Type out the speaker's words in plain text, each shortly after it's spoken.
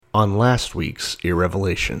on last week's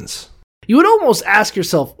Irrevelations. You would almost ask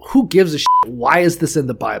yourself, who gives a shit? Why is this in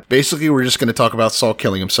the Bible? Basically, we're just going to talk about Saul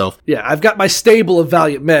killing himself. Yeah, I've got my stable of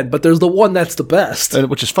valiant men, but there's the one that's the best.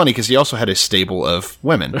 Which is funny, because he also had a stable of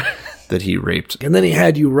women that he raped. And then he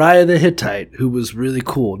had Uriah the Hittite, who was really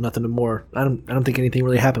cool. Nothing more. I don't think anything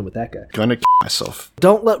really happened with that guy. Gonna myself.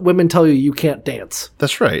 Don't let women tell you can't dance.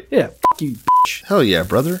 That's right. Yeah, you bitch. Hell yeah,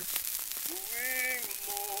 brother.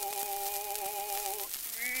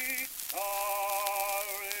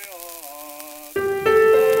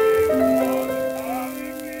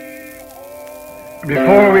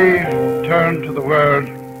 Before we turn to the word,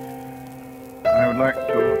 I would like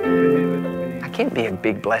to say this. I can't be a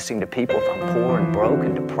big blessing to people if I'm poor and broke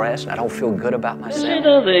and depressed and I don't feel good about myself. Blessed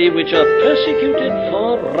are they which are persecuted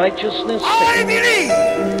for righteousness' sake. I believe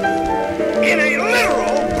in a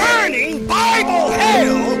literal, burning Bible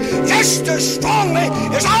hell just as strongly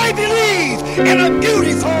as I believe in a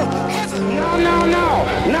beautiful heaven. No.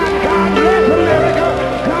 Not God bless America.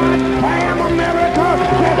 God damn America.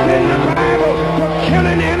 Just in the Bible for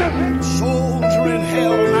killing innocent. Souls are in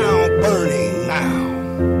hell now, burning now.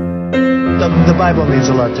 The Bible means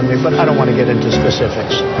a lot to me, but I don't want to get into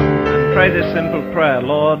specifics. Pray this simple prayer,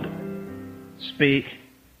 Lord, speak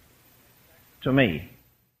to me.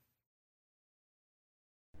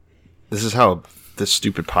 This is how this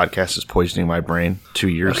stupid podcast is poisoning my brain 2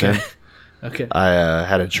 years in. Okay. I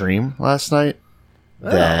had a dream last night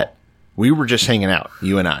that we were just hanging out,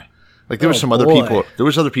 you and I. Like, there was some other people. There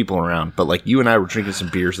was other people around, but like you and I were drinking some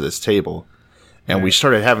beers at this table, and we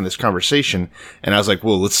started having this conversation. And I was like,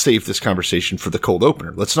 "Well, let's save this conversation for the cold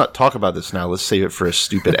opener. Let's not talk about this now. Let's save it for a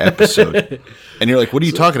stupid episode." And you're like, "What are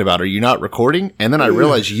you talking about? Are you not recording?" And then I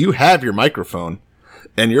realized you have your microphone,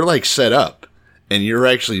 and you're like set up, and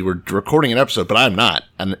we're recording an episode, but I'm not.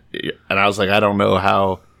 And I was like, "I don't know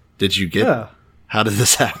how did you get? Yeah. How did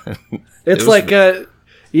this happen?" It's like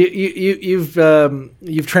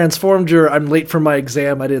you've transformed your "I'm late for my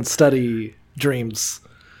exam, I didn't study" dreams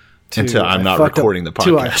until I'm not recording the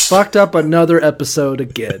podcast. I fucked up another episode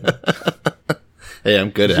again. Hey,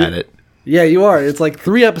 I'm good at it. Yeah, you are. It's like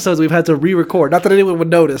 3 episodes we've had to re-record. Not that anyone would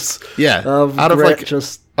notice. Yeah, out of Grant like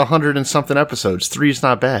just 100 and something episodes, 3 is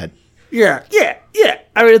not bad. Yeah.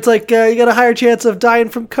 I mean, it's like you got a higher chance of dying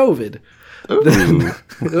from COVID.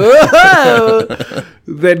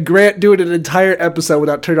 Than Grant doing an entire episode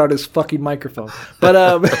without turning on his fucking microphone.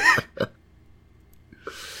 But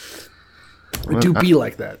we do be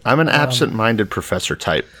like that. I'm an absent-minded professor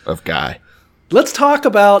type of guy. Let's talk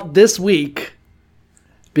about this week,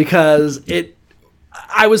 because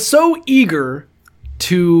I was so eager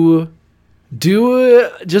to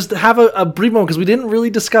just have a brief moment, because we didn't really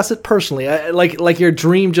discuss it personally. Like your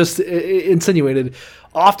dream just insinuated.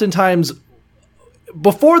 Oftentimes,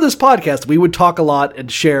 before this podcast, we would talk a lot and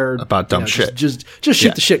share about dumb shit. Just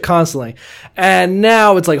shoot the shit constantly. And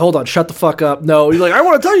now it's like, hold on, shut the fuck up. No, you're like, I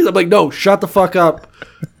want to tell you that. I'm like, no, shut the fuck up.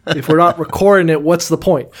 If we're not recording it, what's the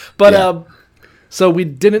point? But so we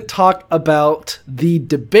didn't talk about the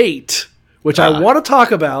debate, which I want to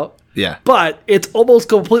talk about. Yeah. But it's almost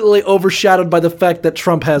completely overshadowed by the fact that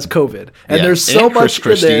Trump has COVID. And there's so much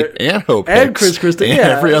Chris Christie, in there. and Hope and Hicks, Chris Christie. and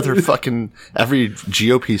Yeah. every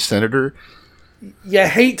GOP senator. You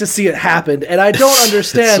hate to see it happen. And I don't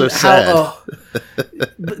understand It's so how...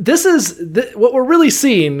 what we're really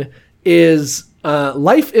seeing is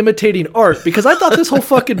life imitating art, because I thought this whole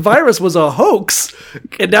fucking virus was a hoax,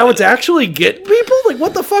 and now it's actually getting people? Like,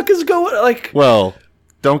 what the fuck is going... Well,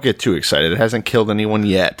 don't get too excited. It hasn't killed anyone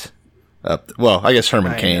yet. Well, I guess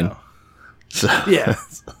Herman Cain. So. Yeah.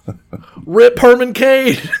 Rip Herman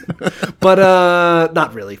Cain. But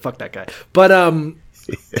not really. Fuck that guy. But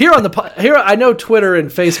here I know Twitter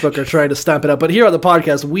and Facebook are trying to stamp it up, but here on the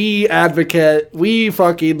podcast, we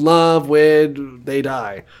fucking love when they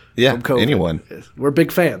die. Yeah, from COVID. anyone. We're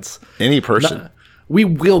big fans. Any person. We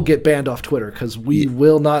will get banned off Twitter because we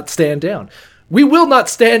will not stand down. We will not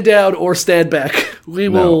stand down or stand back. We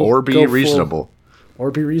will or be reasonable.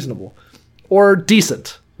 Or be reasonable. Or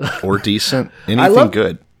decent. Or decent. Anything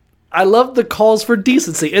good. I love the calls for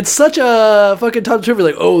decency. It's such a fucking top trivia.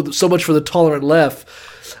 Like, oh, so much for the tolerant left.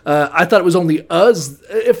 I thought it was only us.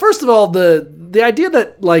 First of all, the idea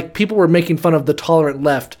that like people were making fun of the tolerant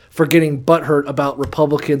left for getting butthurt about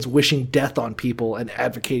Republicans wishing death on people and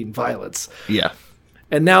advocating violence. Yeah.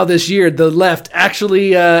 And now this year, the left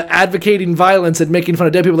actually advocating violence and making fun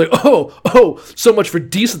of dead people. Like, oh, so much for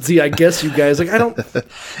decency, I guess, you guys. Like, I don't...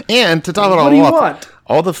 And to top it all what do you off, want?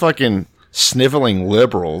 all the fucking sniveling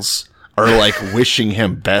liberals are, like, wishing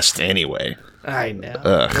him best anyway. I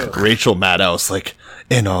know. Rachel Maddow's like,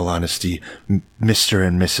 In all honesty, Mr.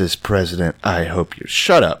 and Mrs. President, I hope you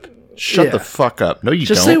shut up. Shut the fuck up. No, you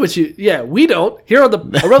Just don't. say what you... Yeah, we don't. Here on the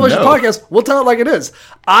Revolution No. Podcast, we'll tell it like it is.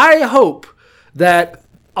 I hope that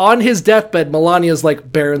on his deathbed, Melania's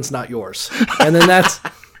like, Barron's not yours. And then that's...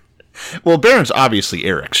 Well, Barron's obviously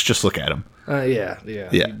Eric's. Just look at him. Yeah. Yeah.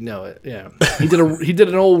 You know it. Yeah. He did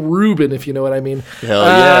an old Reuben, if you know what I mean. Hell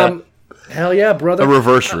yeah. Hell yeah, brother. A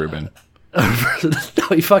reverse Reuben. No,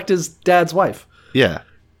 he fucked his dad's wife. Yeah.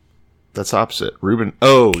 That's opposite. Reuben.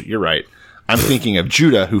 Oh, you're right. I'm thinking of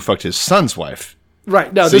Judah, who fucked his son's wife.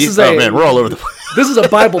 Right. No, See? this is oh, man, we're all over the place. This is a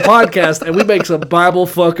Bible podcast, and we make some Bible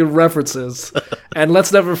fucking references. And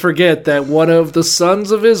let's never forget that one of the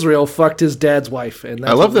sons of Israel fucked his dad's wife. And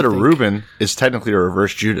that's I love what that we a think. Reuben is technically a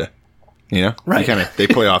reverse Judah. You know? Right. They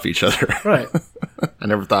play off each other. Right. I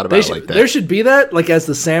never thought about it like that. There should be that, like as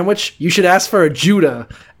the sandwich. You should ask for a Judah,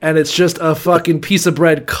 and it's just a fucking piece of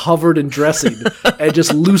bread covered in dressing and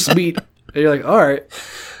just loose meat. And you're like, all right.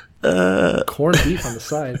 Corned beef on the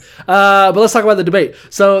side. But let's talk about the debate.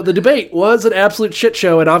 So the debate was an absolute shit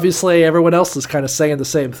show, and obviously everyone else is kind of saying the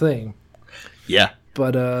same thing. Yeah.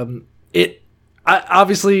 But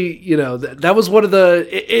obviously, you know, that was one of the...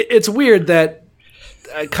 It's weird that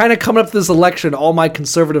kind of coming up to this election, all my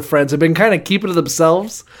conservative friends have been kind of keeping to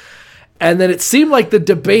themselves. And then it seemed like the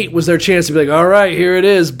debate was their chance to be like, all right, here it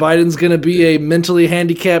is. Biden's going to be a mentally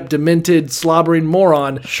handicapped, demented, slobbering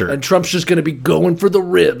moron. Sure. And Trump's just going to be going for the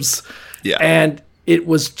ribs. Yeah. And it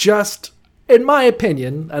was just, in my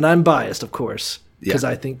opinion, and I'm biased, of course, because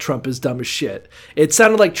I think Trump is dumb as shit. It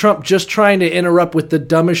sounded like Trump just trying to interrupt with the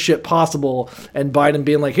dumbest shit possible, and Biden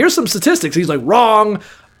being like, here's some statistics. He's like, wrong.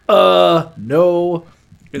 No.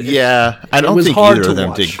 Yeah. I don't was think hard either to of them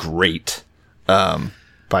watch. did great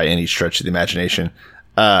by any stretch of the imagination.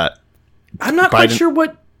 I'm not quite sure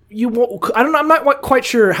what you want. I'm not quite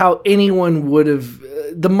sure how anyone would have.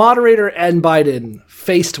 The moderator and Biden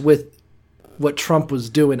faced with what Trump was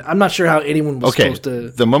doing. I'm not sure how anyone was supposed to.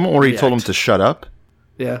 The moment where he told him react. to shut up,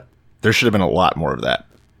 Yeah. there should have been a lot more of that.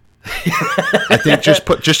 I think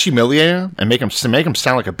just humiliate him and make him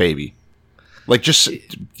sound like a baby. Like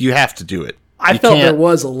you have to do it. I You felt can't- there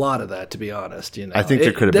was a lot of that, to be honest. You know, I think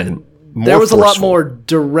there could have been more There was a lot forceful. more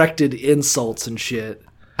directed insults and shit.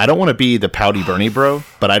 I don't want to be the pouty Bernie bro,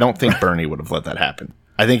 but I don't think Bernie would have let that happen.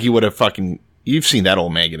 I think he would have you've seen that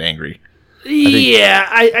old man get angry.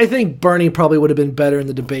 I think Bernie probably would have been better in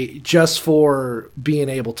the debate just for being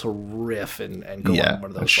able to riff and go on one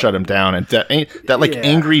of those. And shut him down. And that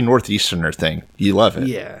angry Northeasterner thing. You love it.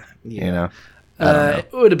 Yeah. You know?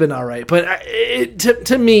 It would have been all right, but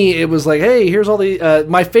to me, it was like, hey, here's all the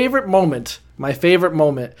my favorite moment. My favorite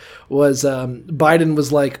moment was Biden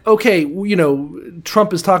was like, okay, you know,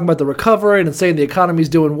 Trump is talking about the recovery and saying the economy's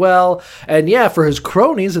doing well, and yeah, for his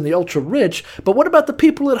cronies and the ultra rich. But what about the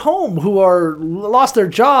people at home who are lost their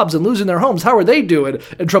jobs and losing their homes? How are they doing?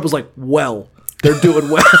 And Trump was like, well, they're doing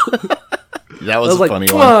well. That was a like, funny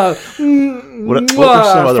one. What were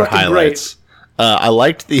some other fucking highlights? I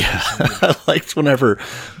liked I liked whenever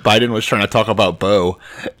Biden was trying to talk about Bo,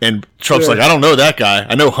 and Trump's like, I don't know that guy.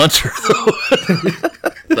 I know Hunter though.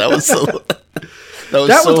 that was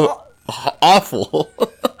so awful.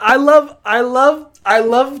 I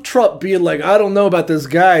love Trump being like, I don't know about this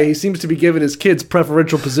guy. He seems to be giving his kids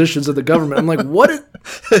preferential positions in the government. I'm like, what?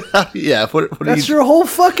 Yeah, what That's your whole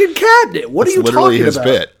fucking cabinet. What are you literally talking his about?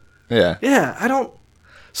 bit. Yeah. Yeah, I don't.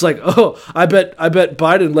 It's like, oh, I bet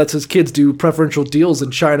Biden lets his kids do preferential deals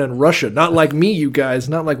in China and Russia. Not like me, you guys.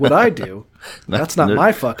 Not like what I do. That's not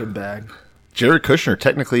my fucking bag. Jared Kushner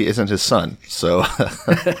technically isn't his son, so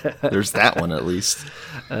there's that one at least.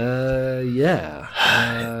 Yeah.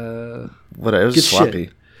 But it was Good sloppy.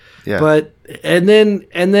 shit. Yeah. But and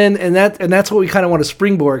that's what we kind of want to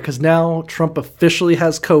springboard, because now Trump officially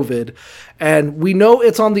has COVID, and we know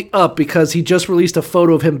it's on the up because he just released a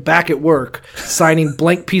photo of him back at work signing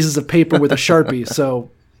blank pieces of paper with a Sharpie.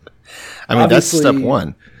 So I mean, that's step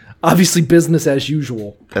one. Obviously, business as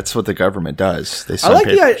usual. That's what the government does. They sign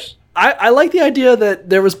papers. I like the idea that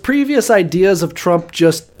there was previous ideas of Trump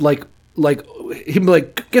just like him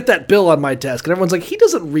like, get that bill on my desk, and everyone's like, he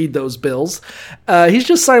doesn't read those bills. He's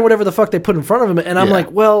just signing whatever the fuck they put in front of him. And I'm like,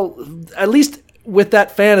 well, at least with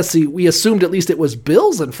that fantasy, we assumed at least it was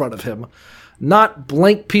bills in front of him, not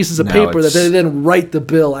blank pieces of paper that they then write the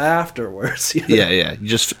bill afterwards. You know? Yeah.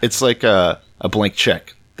 It's like a blank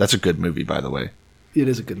check. That's a good movie, by the way. It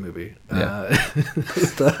is a good movie. Yeah.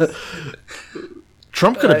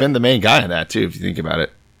 Trump could have been the main guy in that too, if you think about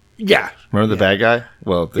it. Yeah. Remember the bad guy?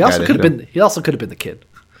 Well, the He guy also that could have hit him? been. He also could have been the kid.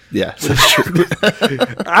 Yeah, that's true.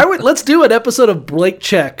 Let's do an episode of Blank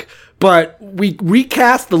Check, but we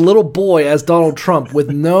recast the little boy as Donald Trump with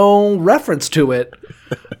no reference to it,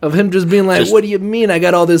 of him just being like, what do you mean I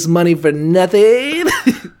got all this money for nothing?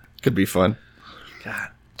 Could be fun.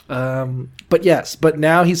 But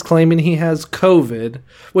now he's claiming he has COVID,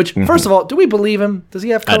 which, first of all, do we believe him? Does he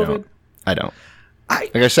have COVID? I don't.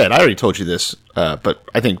 Like I said, I already told you this, but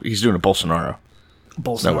I think he's doing a Bolsonaro.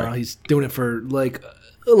 No, he's doing it for, like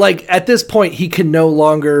at this point, he can no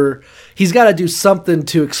longer, he's got to do something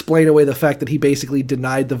to explain away the fact that he basically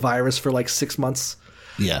denied the virus for like 6 months.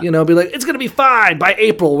 Yeah. You know, be like, it's going to be fine. By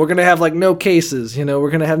April, we're going to have like no cases. You know,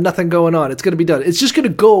 we're going to have nothing going on. It's going to be done. It's just going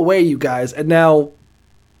to go away, you guys. And now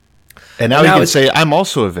he can say, I'm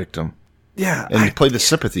also a victim. Yeah. And he played the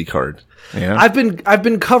sympathy card. You know? I've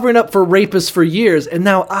been covering up for rapists for years, and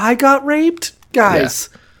now I got raped? Guys.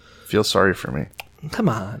 Yeah. Feel sorry for me. Come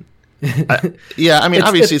on.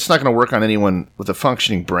 Obviously it's not going to work on anyone with a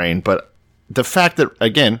functioning brain, but the fact that,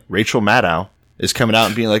 again, Rachel Maddow is coming out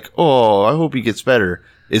and being like, oh, I hope he gets better,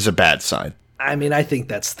 is a bad sign. I mean, I think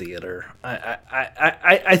that's theater.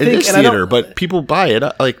 I think it is theater, but people buy it.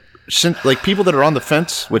 Like people that are on the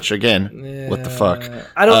fence, which again, what the fuck?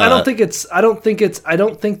 I don't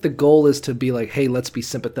think the goal is to be like, hey, let's be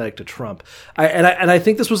sympathetic to Trump. I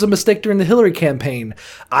think this was a mistake during the Hillary campaign.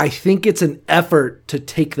 I think it's an effort to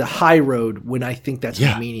take the high road when I think that's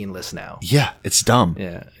meaningless now. Yeah, it's dumb.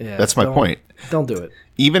 Yeah. That's my point. Don't do it.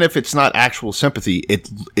 Even if it's not actual sympathy, it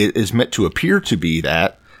is meant to appear to be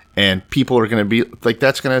that, and people are going to be like,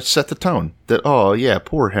 that's going to set the tone. That, oh yeah,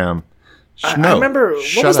 poor him. I remember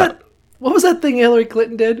what was that thing Hillary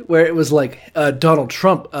Clinton did where it was like Donald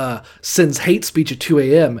Trump sends hate speech at 2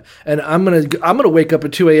 a.m. and I'm gonna wake up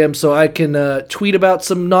at 2 a.m. so I can tweet about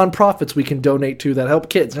some nonprofits we can donate to that help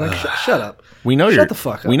kids. And I'm like, shut up. Shut the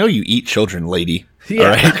fuck up. We know you eat children, lady. Yeah,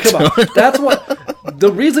 right? Come on. That's what.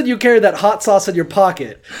 The reason you carry that hot sauce in your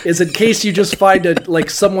pocket is in case you just find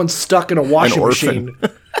someone stuck in a washing machine.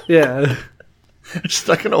 Yeah.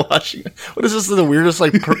 Stuck in a washing. What is this? The weirdest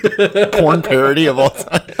porn parody of all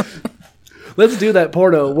time. Let's do that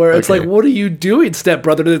porno where it's like, what are you doing,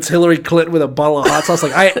 stepbrother? And it's Hillary Clinton with a bottle of hot sauce.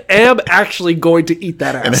 Like, I am actually going to eat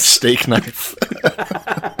that ass. And a steak knife.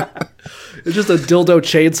 It's just a dildo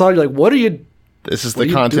chainsaw. You're like, what are you? This is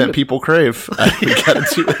the content people crave. We gotta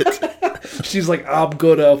do it. She's like, I'm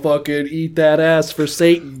gonna fucking eat that ass for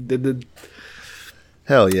Satan. And then,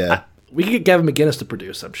 hell yeah. We could get Gavin McInnes to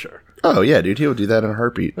produce, I'm sure. Oh yeah, dude. He would do that in a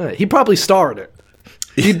heartbeat. He probably starred it.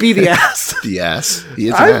 He'd be the ass. The ass. He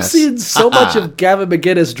is an I've ass. seen so much of Gavin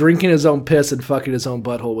McInnes drinking his own piss and fucking his own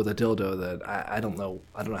butthole with a dildo that I don't know.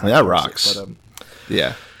 I don't know how that rocks. It, but,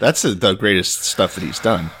 yeah, that's the greatest stuff that he's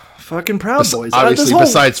done. Fucking Proud Boys. Obviously,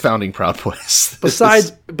 besides founding Proud Boys.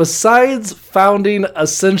 Besides founding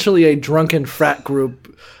essentially a drunken frat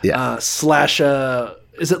group slash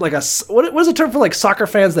is it like a what is the term for like soccer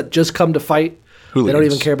fans that just come to fight? Hooligans. They don't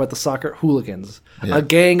even care about the soccer. Hooligans. Yeah. A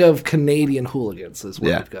gang of Canadian hooligans is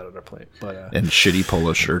what we've got on our plate. But, and shitty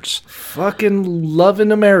polo shirts. Fucking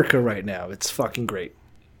loving America right now. It's fucking great.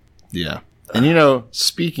 Yeah. And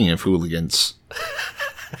speaking of hooligans,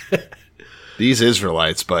 these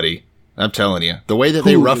Israelites, buddy, I'm telling you, the way that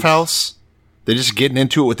they roughhouse, they're just getting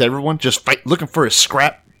into it with everyone, just fight, looking for a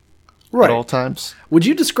scrap at all times. Would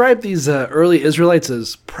you describe these early Israelites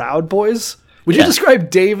as Proud Boys? Would you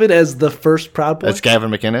describe David as the first Proud Boy? That's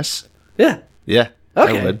Gavin McInnes. Yeah. Yeah.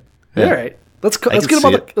 Okay. I would. Yeah. All right. Let's get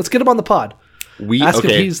him on the pod. Ask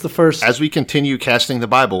if he's the first. As we continue casting the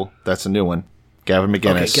Bible, that's a new one. Gavin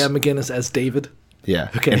McInnes. Okay, Gavin McInnes as David. Yeah.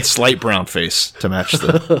 Okay. And slight brown face to match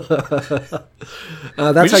the.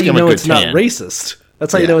 That's how you know it's not racist.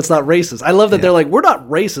 That's how you know it's not racist. I love that they're like, we're not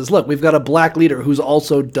racist. Look, we've got a black leader who's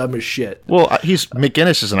also dumb as shit. Well,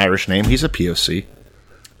 McInnes is an Irish name. He's a POC.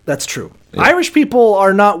 That's true. Yeah. Irish people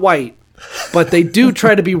are not white, but they do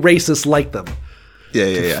try to be racist like them.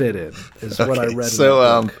 To fit in is what I read.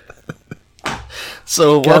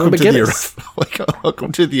 So welcome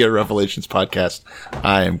to the Revelations podcast.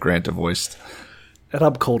 I am Grant DeVoist. And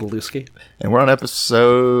I'm Cole DeLuski. And we're on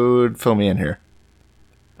episode, fill me in here.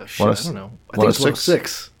 I don't know. I think it's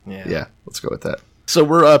 106. Yeah, let's go with that. So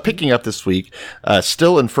we're picking up this week,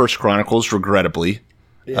 still in 1 Chronicles, regrettably.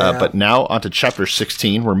 But now onto chapter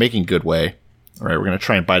 16. We're making good way. All right, we're going to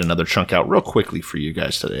try and bite another chunk out real quickly for you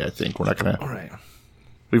guys today, I think. We're not going to... All right.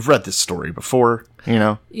 We've read this story before, You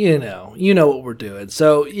know what we're doing.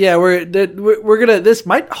 So, yeah, we're going to... This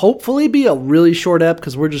might hopefully be a really short ep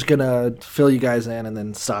because we're just going to fill you guys in and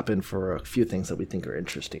then stop in for a few things that we think are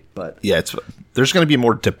interesting. But yeah, there's going to be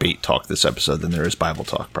more debate talk this episode than there is Bible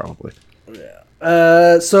talk, probably.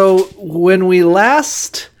 Yeah. So, when we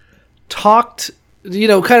last talked...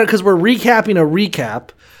 kind of because we're recapping a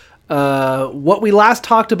recap. What we last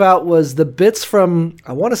talked about was the bits from,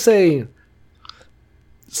 I want to say,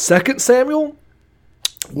 2 Samuel,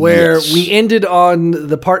 where we ended on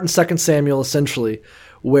the part in 2 Samuel, essentially,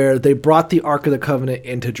 where they brought the Ark of the Covenant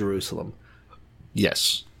into Jerusalem.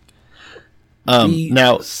 Yes.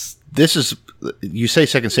 Now, this is, you say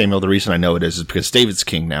 2 Samuel, the reason I know it is because David's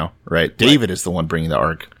king now, right? David is the one bringing the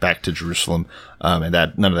Ark back to Jerusalem, and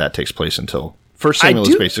that none of that takes place until 1 Samuel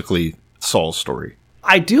is basically Saul's story.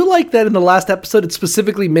 I do like that in the last episode, it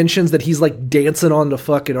specifically mentions that he's like dancing on the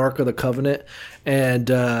fucking Ark of the Covenant, and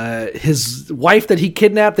his wife that he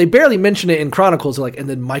kidnapped, they barely mention it in Chronicles, like, and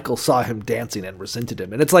then Michael saw him dancing and resented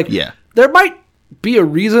him. And it's like, there might be a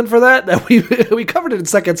reason for that we covered it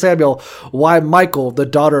in 2 Samuel, why Michael, the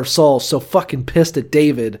daughter of Saul, is so fucking pissed at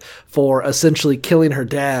David for essentially killing her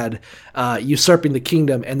dad, usurping the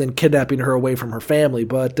kingdom, and then kidnapping her away from her family.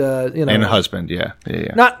 But you know, and husband,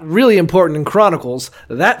 not really important in Chronicles.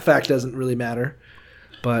 That fact doesn't really matter,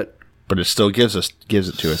 but it still gives it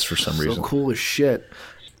to us for some reason. So cool as shit.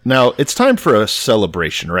 Now, it's time for a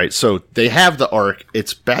celebration, right? So they have the Ark.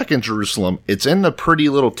 It's back in Jerusalem. It's in the pretty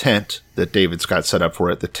little tent that David's got set up for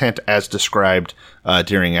it. The tent as described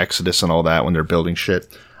during Exodus and all that when they're building shit.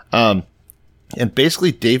 And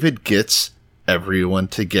basically, David gets everyone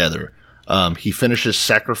together. He finishes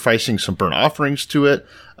sacrificing some burnt offerings to it.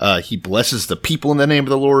 He blesses the people in the name of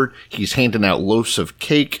the Lord. He's handing out loaves of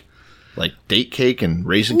cake, like date cake and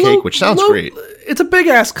raisin cake, which sounds great. It's a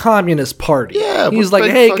big-ass communist party. Yeah. He's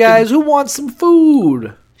like, hey, guys, who wants some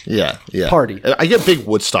food? Yeah. Party. I get big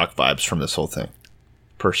Woodstock vibes from this whole thing,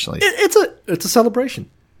 personally. It's a celebration.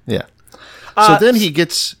 Yeah. So then he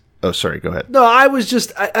gets... Oh, sorry, go ahead. No, I was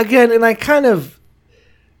just...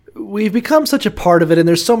 We've become such a part of it, and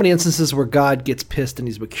there's so many instances where God gets pissed and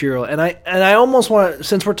he's mercurial. And I almost want to...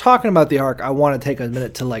 Since we're talking about the Ark, I want to take a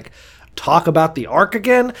minute to, like, talk about the Ark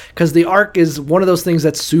again, because the Ark is one of those things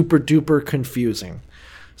that's super duper confusing.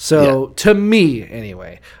 So to me,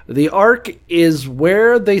 anyway, the Ark is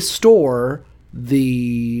where they store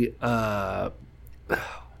the what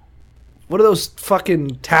are those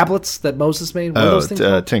fucking tablets that Moses made? What are those things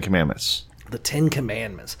called? 10 Commandments. The 10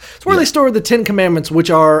 Commandments. It's where they store the 10 Commandments, which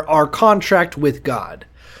are our contract with God.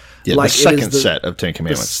 Yeah, like the second set of 10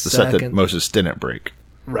 Commandments, the set that Moses didn't break.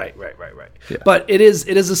 Right. Yeah. But it is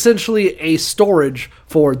essentially a storage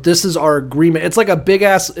for, this is our agreement. It's like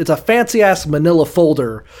it's a fancy ass manila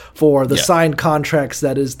folder for the signed contracts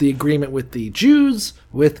that is the agreement with the Jews,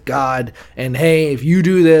 with God, and hey, if you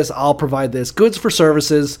do this, I'll provide this. Goods for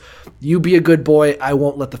services. You be a good boy. I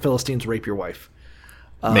won't let the Philistines rape your wife.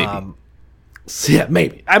 Maybe. So yeah,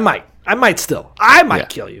 maybe. I might still. I might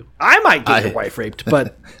kill you. I might get your wife raped,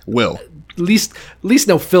 but will. At least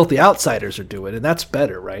no filthy outsiders are doing it, and that's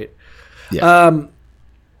better, right? Yeah.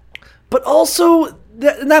 But also,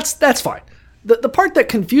 that's fine. The part that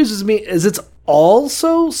confuses me is it's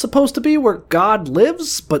also supposed to be where God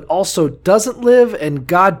lives, but also doesn't live, and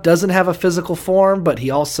God doesn't have a physical form, but he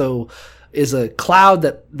also is a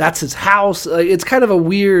cloud that's his house. It's kind of a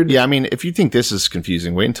weird... Yeah, I mean, if you think this is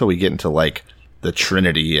confusing, wait until we get into, like, the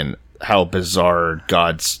Trinity and how bizarre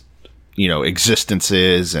God's, existence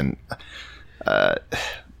is, and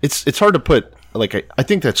it's hard to put... Like, I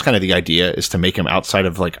think that's kind of the idea, is to make him outside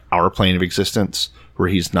of, like, our plane of existence, where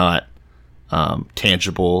he's not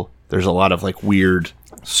tangible. There's a lot of, like, weird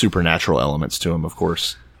supernatural elements to him, of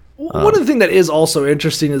course. One of the things that is also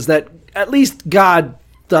interesting is that at least God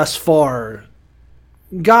thus far,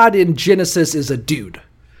 God in Genesis is a dude.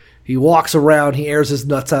 He walks around, he airs his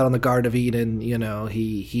nuts out on the Garden of Eden,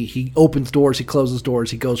 he opens doors, he closes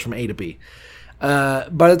doors, he goes from A to B. By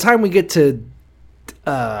the time we get to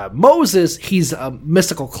Moses, he's a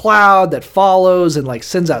mystical cloud that follows and like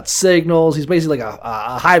sends out signals. He's basically like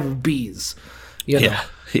a hive of bees, Yeah.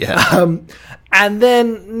 And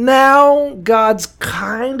then now God's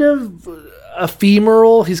kind of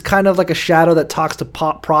ephemeral. He's kind of like a shadow that talks to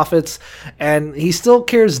prophets, and he still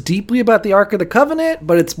cares deeply about the Ark of the Covenant,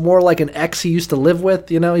 but it's more like an ex he used to live with.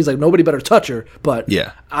 He's like, nobody better touch her, but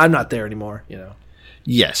I'm not there anymore.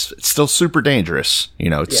 Yes, it's still super dangerous.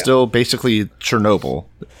 It's still basically Chernobyl,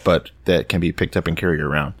 but that can be picked up and carried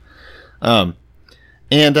around. It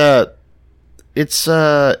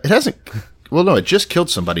hasn't. Well, no, it just killed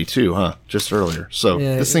somebody too, huh? Just earlier. So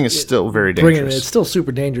this thing is still very dangerous. It's still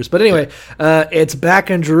super dangerous. But anyway, it's back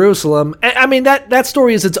in Jerusalem. I mean, that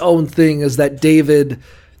story is its own thing, is that David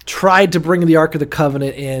tried to bring the Ark of the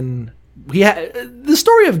Covenant in the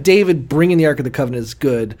story of David bringing the Ark of the Covenant is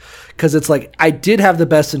good because it's like, I did have the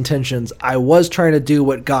best intentions. I was trying to do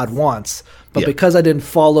what God wants, but because I didn't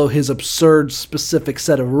follow his absurd specific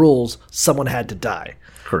set of rules, someone had to die.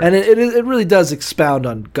 Correct. And it really does expound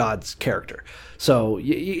on God's character. So,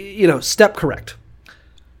 step correct.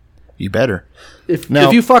 You better. If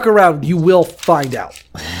you fuck around, you will find out.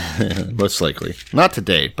 Most likely. Not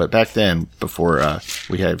today, but back then, before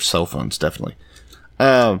we had cell phones, definitely.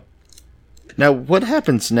 Now, what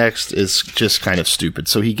happens next is just kind of stupid.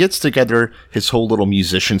 So he gets together his whole little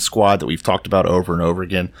musician squad that we've talked about over and over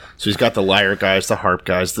again. So he's got the lyre guys, the harp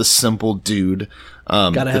guys, the cymbal dude,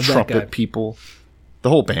 the trumpet people, the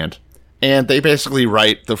whole band. And they basically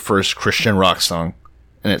write the first Christian rock song.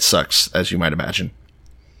 And it sucks, as you might imagine.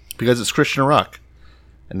 Because it's Christian rock.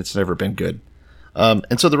 And it's never been good.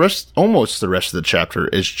 And so almost the rest of the chapter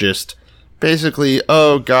is just basically,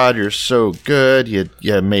 oh, God, you're so good. You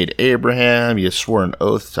made Abraham. You swore an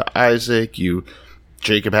oath to Isaac.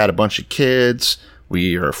 Jacob had a bunch of kids.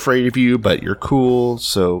 We are afraid of you, but you're cool,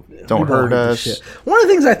 so don't hurt us. One of the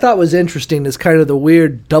things I thought was interesting is kind of the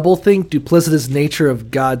weird doublethink, duplicitous nature of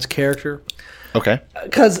God's character. Okay.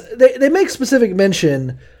 Because they make specific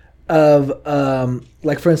mention of,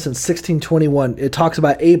 like, for instance, 16:21, it talks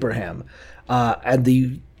about Abraham and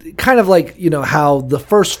the kind of like, how the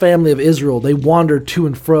first family of Israel, they wandered to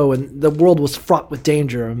and fro and the world was fraught with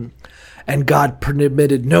danger and God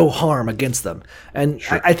permitted no harm against them. And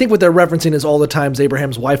sure. I think what they're referencing is all the times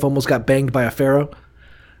Abraham's wife almost got banged by a pharaoh.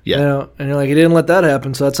 Yeah. And you're like, he didn't let that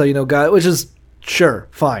happen, so that's how you know God, which is, sure,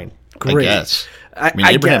 fine, great. I guess.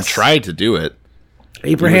 Abraham tried to do it.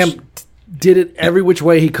 Abraham did it every which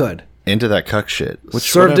way he could. Into that cuck shit.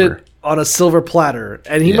 Served it on a silver platter.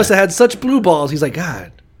 And he must have had such blue balls. He's like,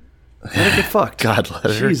 God, let her get fucked. God,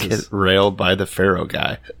 let her get railed by the Pharaoh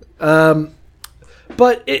guy.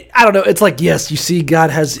 But I don't know. It's like, yes, you see,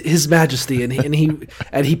 God has His majesty, and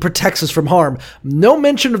he protects us from harm. No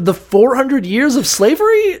mention of the 400 years of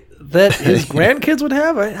slavery that his grandkids would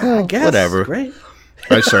have. I guess whatever. Great.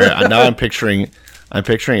 I'm sorry. Now I'm picturing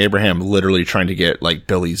Abraham literally trying to get like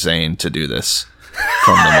Billy Zane to do this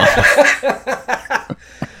from the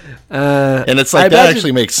Mummy. And it's like that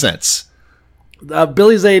actually makes sense.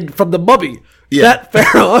 Billy Zane from the Mummy. Yeah. That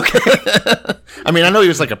Pharaoh, okay. I mean, I know he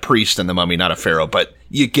was like a priest in the Mummy, not a Pharaoh, but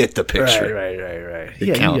you get the picture. Right.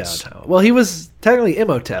 It counts. Well, he was technically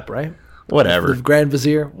Imhotep, right? Whatever. The Grand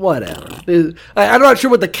Vizier, whatever. I'm not sure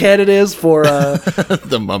what the canon is for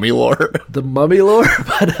the Mummy lore. The Mummy lore,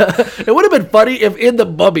 but it would have been funny if in the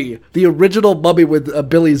Mummy, the original Mummy with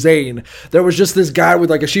Billy Zane, there was just this guy with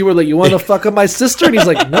like a she-word like, you want to fuck up my sister? And he's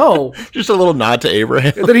like, no. Just a little nod to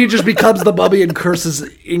Abraham. And then he just becomes the Mummy and curses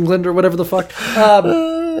England or whatever the fuck.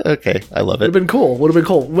 Okay, I love it. Would have been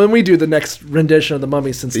cool. When we do the next rendition of the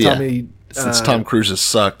Mummy, since Tom Cruise has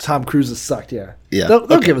sucked. Tom Cruise has sucked. Yeah.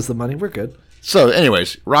 They'll give us the money. We're good. So,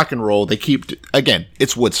 anyways, rock and roll. They keep again.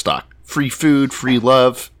 It's Woodstock. Free food, free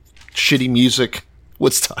love, shitty music.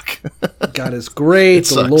 Woodstock. God is great.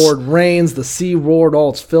 The Lord reigns. The sea roared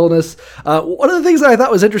all its fullness. One of the things that I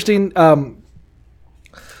thought was interesting.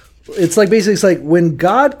 It's like when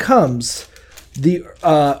God comes, the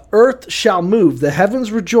earth shall move, the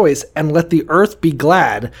heavens rejoice, and let the earth be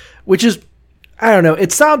glad. Which is, I don't know,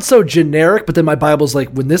 it sounds so generic, but then my Bible's like,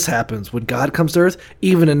 when this happens, when God comes to earth,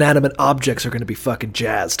 even inanimate objects are going to be fucking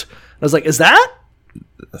jazzed. I was like, is that?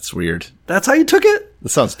 That's weird. That's how you took it? That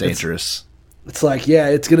sounds dangerous. It's like, yeah,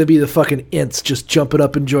 it's going to be the fucking ints just jumping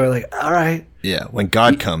up in joy, like, all right. Yeah, when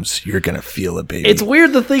God comes, you're going to feel it, baby. It's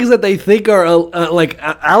weird the things that they think are like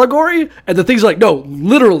allegory, and the things like, no,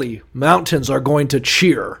 literally, mountains are going to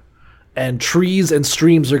cheer, and trees and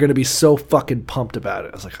streams are going to be so fucking pumped about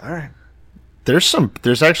it. I was like, all right.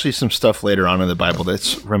 There's actually some stuff later on in the Bible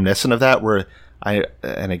that's reminiscent of that, where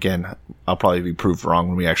and again, I'll probably be proved wrong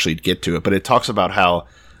when we actually get to it, but it talks about how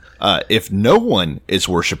if no one is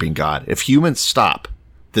worshiping God, if humans stop,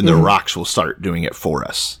 then the rocks will start doing it for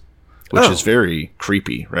us, which is very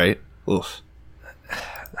creepy, right? Oof.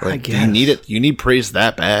 Like, do you need it? You need praise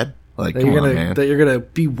that bad? Like, come on, man. That you're gonna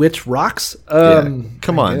bewitch rocks?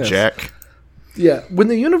 Come on, Jack. Yeah, when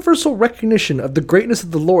the universal recognition of the greatness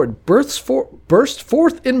of the Lord bursts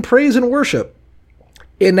forth in praise and worship,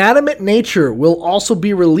 inanimate nature will also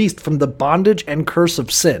be released from the bondage and curse of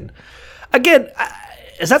sin. Again,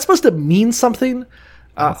 is that supposed to mean something?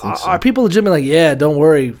 Are people legitimately like, yeah, don't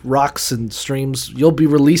worry, rocks and streams, you'll be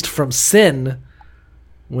released from sin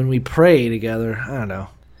when we pray together? I don't know.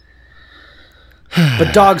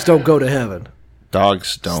 But dogs don't go to heaven.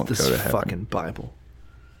 Dogs don't go to heaven. This fucking Bible.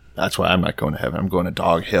 That's why I'm not going to heaven. I'm going to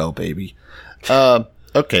Dog Hill, baby.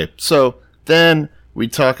 Okay, so then We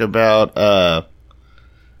talk about,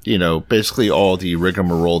 basically all the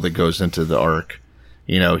rigmarole that goes into the ark.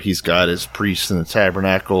 He's got his priests in the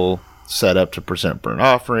tabernacle set up to present burnt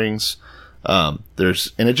offerings. And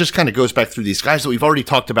it just kind of goes back through these guys that we've already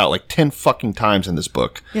talked about like 10 fucking times in this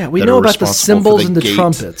book. Yeah, we know about the cymbals and the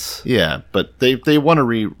trumpets. Yeah, but they want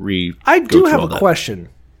to I do have a question.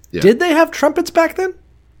 Yeah. Did they have trumpets back then?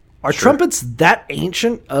 Are trumpets that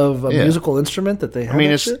ancient of a musical instrument that they have? I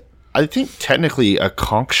mean, I think technically a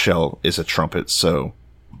conch shell is a trumpet, so...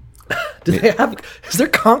 Is there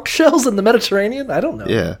conch shells in the Mediterranean? I don't know.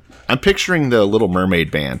 Yeah. I'm picturing the Little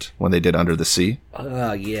Mermaid band when they did Under the Sea.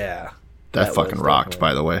 Yeah. That fucking rocked,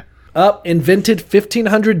 by the way. Invented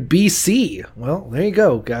 1500 BC. Well, there you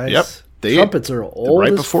go, guys. Yep. Trumpets are old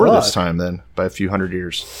right as before fuck. This time, then, by a few hundred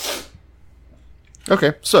years.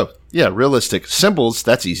 Okay, so, yeah, realistic. Cymbals,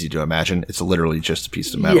 that's easy to imagine. It's literally just a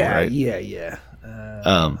piece of metal, right? Yeah.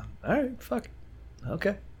 All right, fuck.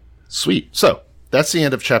 Okay. Sweet. So, that's the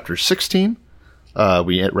end of chapter 16.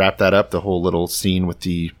 We wrapped that up, the whole little scene with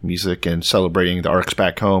the music and celebrating the ark's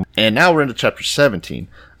back home. And now we're into chapter 17.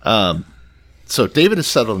 So David is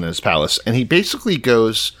settled in his palace, and he basically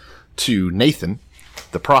goes to Nathan,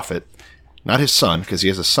 the prophet, not his son, because he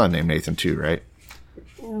has a son named Nathan too, right?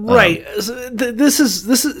 Right. This is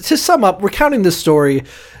to sum up. Recounting this story,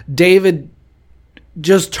 David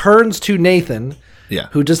just turns to Nathan,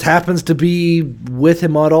 who just happens to be with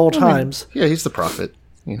him at all times. Yeah, he's the prophet.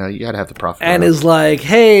 You got to have the prophet. And is like,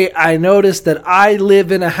 hey, I noticed that I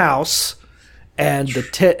live in a house, and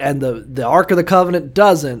the Ark of the Covenant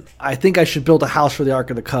doesn't. I think I should build a house for the Ark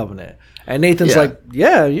of the Covenant. And Nathan's like,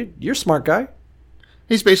 yeah, you're a smart guy.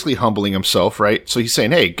 He's basically humbling himself, right? So he's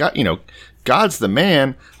saying, hey, God, God's the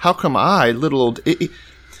man. How come I, little old...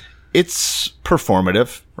 It's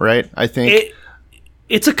performative, right? I think...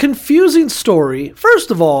 It's a confusing story.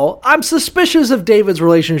 First of all, I'm suspicious of David's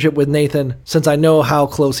relationship with Nathan since I know how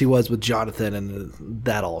close he was with Jonathan and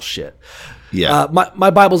that all shit. Yeah. My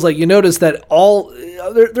Bible's like, you notice that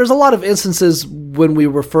there's a lot of instances when we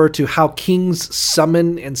refer to how kings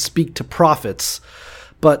summon and speak to prophets,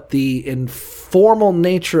 but the informal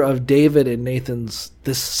nature of David and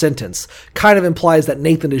this sentence kind of implies that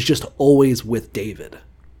Nathan is just always with David.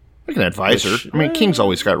 Like an advisor. King's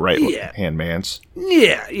always got right-hand mans.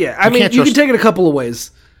 Yeah. I mean, you can take it a couple of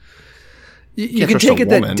ways. You can take it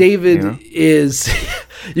that David is...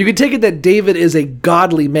 You can take it that David is a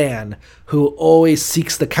godly man who always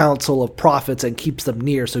seeks the counsel of prophets and keeps them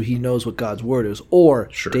near so he knows what God's word is. Or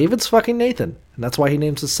David's fucking Nathan, and that's why he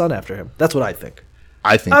names his son after him. That's what I think.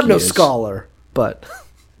 I'm no scholar, but...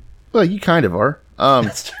 Well, you kind of are.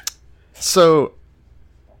 So...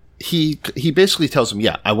 He basically tells him,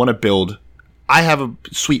 I want to build... I have a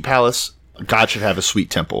sweet palace. God should have a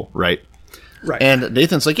sweet temple, right? Right. And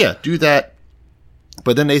Nathan's like, yeah, do that.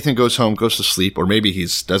 But then Nathan goes home, goes to sleep, or maybe he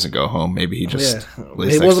doesn't go home. Maybe he just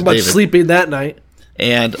lays He wasn't much sleeping that night.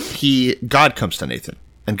 And God comes to Nathan.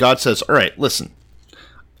 And God says, all right, listen.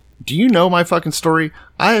 Do you know my fucking story?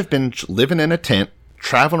 I have been living in a tent,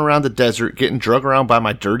 traveling around the desert, getting drugged around by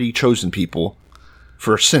my dirty chosen people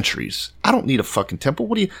for centuries. I don't need a fucking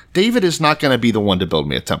temple. David is not going to be the one to build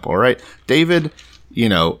me a temple, all right? David,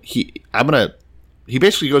 he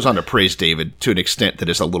basically goes on to praise David to an extent that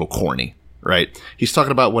is a little corny, right? He's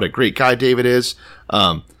talking about what a great guy David is,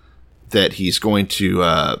 that he's going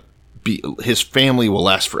to his family will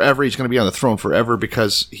last forever. He's going to be on the throne forever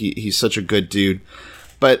because he's such a good dude.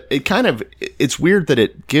 But it's weird that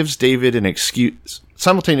it gives David an excuse.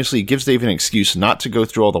 Simultaneously, it gives David an excuse not to go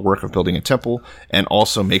through all the work of building a temple, and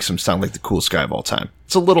also makes him sound like the coolest guy of all time.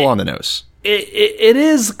 It's a little on the nose. It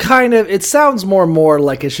is kind of. It sounds more and more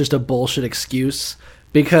like it's just a bullshit excuse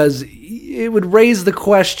because it would raise the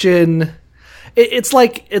question. It's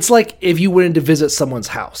like if you went in to visit someone's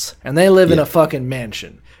house and they live in a fucking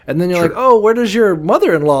mansion, and then you're like, oh, where does your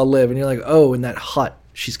mother-in-law live? And you're like, oh, in that hut.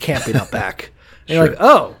 She's camping out back. And you're like,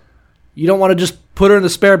 oh, you don't want to just put her in the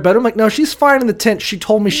spare bedroom? Like, no, she's fine in the tent. She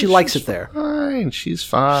told me she likes it there. She's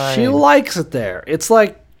fine. She likes it there. It's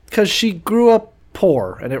like, because she grew up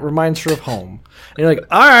poor, and it reminds her of home. And you're like,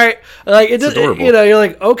 all right. Like, it's adorable. You're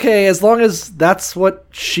like, okay, as long as that's what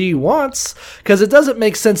she wants. Because it doesn't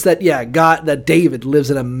make sense that, that David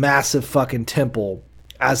lives in a massive fucking temple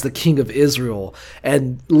as the king of Israel,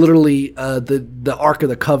 and literally the Ark of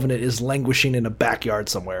the Covenant is languishing in a backyard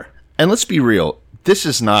somewhere. And let's be real, this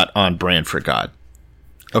is not on brand for God.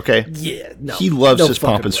 Okay? Yeah, no. He loves his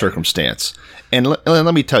pomp and circumstance. And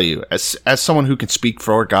let me tell you, as someone who can speak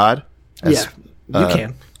for God, you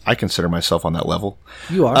can. I consider myself on that level.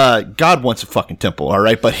 You are. God wants a fucking temple, all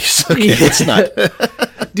right, buddy? Okay, it's not.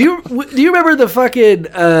 Do you remember the fucking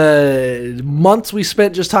months we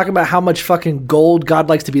spent just talking about how much fucking gold God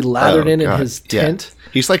likes to be lathered in his tent? Yeah.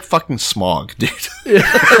 He's like fucking Smog, dude.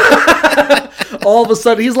 All of a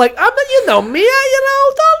sudden, he's like, you know me, why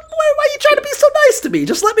are you trying to be so nice to me?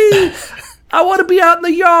 Just let me, I want to be out in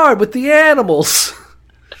the yard with the animals.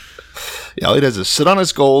 Yeah, all he does is sit on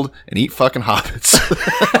his gold and eat fucking hobbits.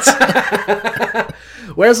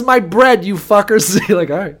 Where's my bread, you fuckers? You're like,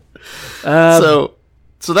 all right.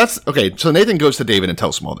 So that's okay. So Nathan goes to David and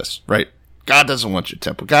tells him all this, right? God doesn't want your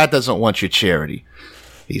temple. God doesn't want your charity.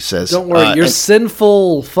 He says, "Don't worry, your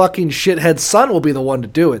sinful fucking shithead son will be the one to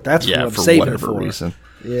do it." That's what I'm for saving whatever for. reason.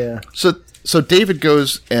 Yeah. So David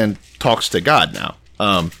goes and talks to God now,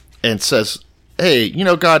 and says, "Hey,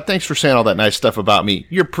 God, thanks for saying all that nice stuff about me.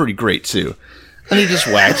 You're pretty great too." And he just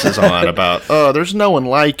waxes on about, "Oh, there's no one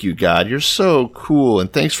like you, God. You're so cool,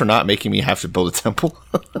 and thanks for not making me have to build a temple."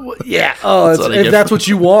 Yeah. Oh, if that's what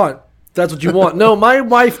you want. That's what you want. No, my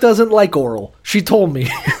wife doesn't like oral. She told me.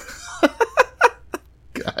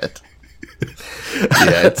 God.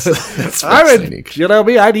 Yeah, it's fascinating.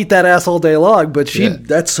 Me, I'd eat that ass all day long, but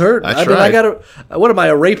that's her. I mean, what am I,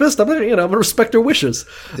 a rapist? I'm gonna respect her wishes.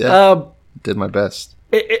 Yeah. Did my best.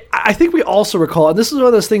 I think we also recall, and this is one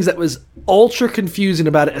of those things that was ultra confusing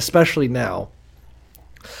about it, especially now,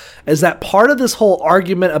 is that part of this whole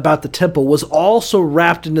argument about the temple was also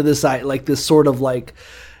wrapped into this, like this sort of like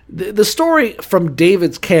the story from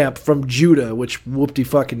David's camp from Judah, which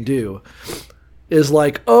whoop-de-fucking-do, is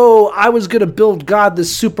like, oh, I was going to build God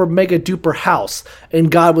this super mega duper house.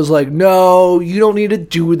 And God was like, no, you don't need to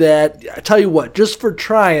do that. I tell you what, just for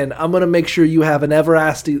trying, I'm going to make sure you have an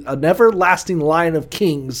everlasting line of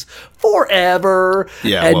kings forever.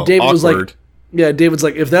 Yeah, and David awkward. was like, yeah, David's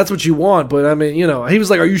like, if that's what you want, but I mean, he was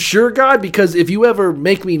like, are you sure, God? Because if you ever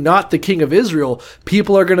make me not the king of Israel,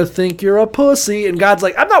 people are going to think you're a pussy. And God's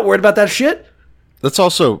like, I'm not worried about that shit. Let's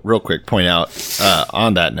also real quick point out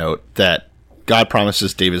on that note that God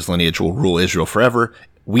promises David's lineage will rule Israel forever.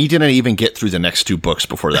 We didn't even get through the next 2 books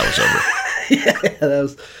before that was over. Yeah, that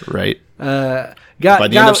was right. By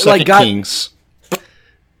the end of Second Kings,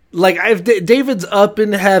 David's up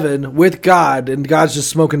in heaven with God, and God's just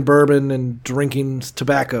smoking bourbon and drinking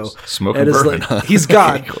tobacco. Smoking bourbon. Like, he's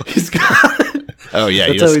God. He's God. Oh yeah,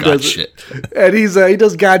 he does God shit. And he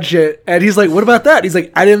does God shit. And he's like, "What about that?" He's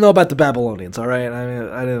like, "I didn't know about the Babylonians. All right, I mean,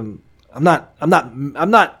 I didn't. I'm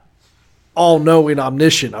not all-knowing,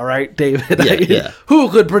 omniscient, all right, David? Yeah. Who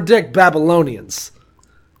could predict Babylonians?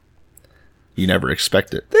 You never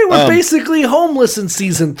expect it. They were basically homeless in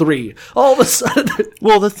season 3. All of a sudden.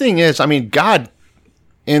 Well, the thing is, I mean, God,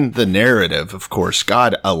 in the narrative, of course,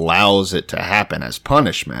 God allows it to happen as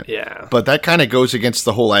punishment. Yeah. But that kind of goes against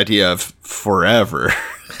the whole idea of forever.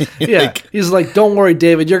 Yeah. He's like, don't worry,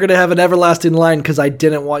 David, you're going to have an everlasting line because I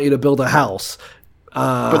didn't want you to build a house.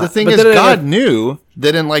 But the thing is, God knew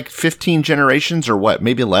that in like 15 generations or what,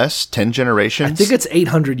 maybe less, 10 generations. I think it's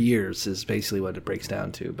 800 years is basically what it breaks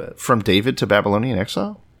down to. But from David to Babylonian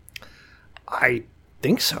exile? I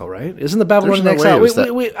think so, right? Isn't the Babylonian exile?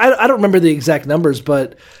 I don't remember the exact numbers,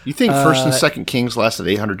 but... You think First and Second Kings lasted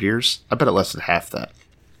 800 years? I bet it lasted half that.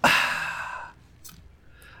 I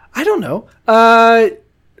don't know.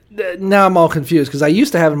 Now I'm all confused because I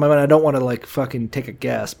used to have in my mind, I don't want to like fucking take a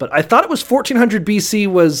guess, but I thought it was 1400 BC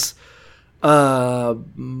was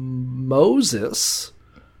Moses.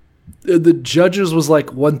 The Judges was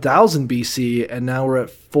like 1000 BC, and now we're at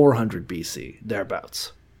 400 BC,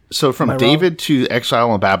 thereabouts. So from David to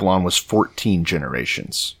exile in Babylon was 14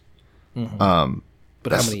 generations. Mm-hmm.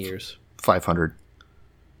 But how many years? 500.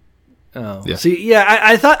 Oh, yeah. See, yeah,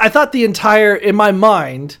 I thought the entire, in my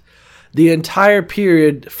mind, the entire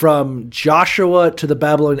period from Joshua to the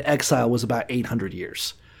Babylonian exile was about 800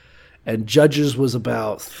 years. And Judges was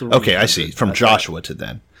about 300. Okay, I see. From Joshua to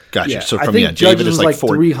then. Gotcha. Yeah, so from David is like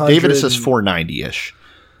 300. David says 490-ish.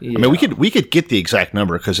 Yeah. I mean, we could get the exact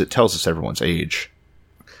number because it tells us everyone's age.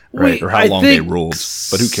 Right? Or how long they ruled.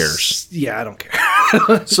 But who cares? Yeah, I don't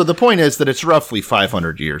care. So the point is that it's roughly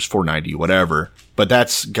 500 years, 490, whatever. But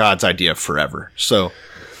that's God's idea of forever. So...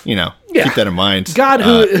 keep that in mind. God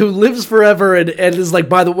who lives forever and is like,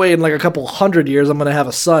 by the way, in like a couple hundred years, I'm going to have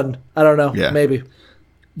a son. I don't know. Yeah. Maybe.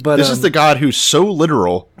 But this is the God who's so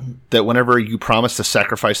literal that whenever you promise to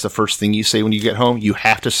sacrifice the first thing you say when you get home, you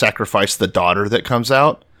have to sacrifice the daughter that comes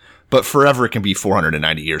out. But forever, it can be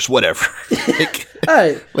 490 years, whatever. Come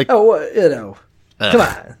on.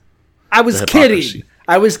 I was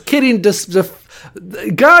kidding.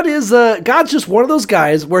 God's just one of those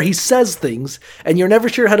guys where he says things and you're never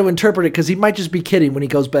sure how to interpret it because he might just be kidding when he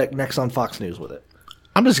goes back next on Fox News with it.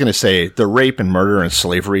 I'm just going to say the rape and murder and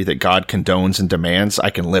slavery that God condones and demands, I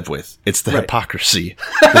can live with. It's the hypocrisy.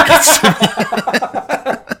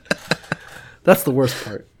 That's the worst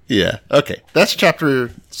part. Yeah. Okay. That's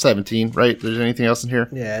chapter 17, right? There's anything else in here?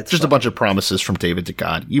 Yeah. It's just a bunch of promises from David to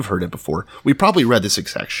God. You've heard it before. We probably read this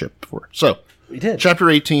exact shit before. So, we did. Chapter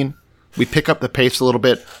 18, we pick up the pace a little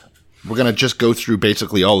bit. We're going to just go through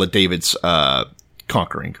basically all of David's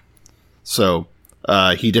conquering. So,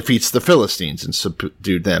 he defeats the Philistines and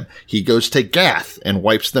subdued them. He goes to Gath and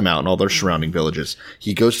wipes them out and all their surrounding villages.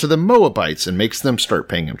 He goes to the Moabites and makes them start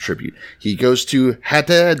paying him tribute. He goes to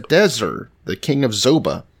Hadadezer, the king of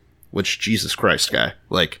Zobah, which, Jesus Christ, guy.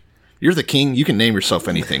 Like, you're the king. You can name yourself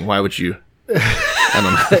anything. Why would you?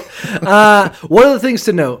 I don't know. One of the things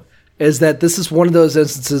to note is that this is one of those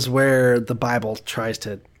instances where the Bible tries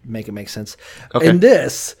to make it make sense. Okay. In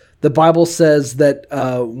this, the Bible says that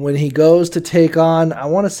when he goes to take on, I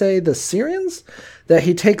want to say the Syrians, that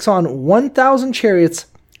he takes on 1,000 chariots,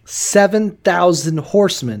 7,000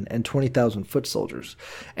 horsemen, and 20,000 foot soldiers.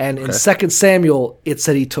 And in 2 Samuel, it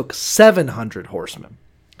said he took 700 horsemen.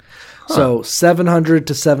 So 700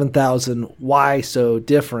 to 7,000. Why so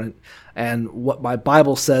different? And what my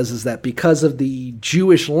Bible says is that because of the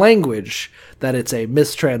Jewish language, that it's a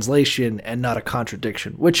mistranslation and not a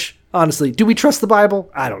contradiction. Which, honestly, do we trust the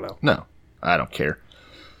Bible? I don't know. No, I don't care.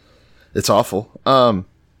 It's awful.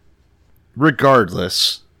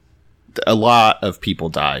 Regardless, a lot of people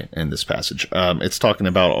die in this passage. It's talking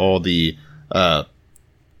about all the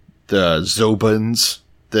Zobans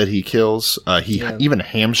that he kills. He even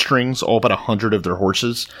hamstrings all but 100 of their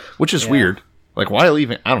horses, which is weird. Like, why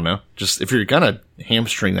even? I don't know. Just if you're gonna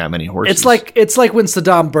hamstring that many horses, it's like when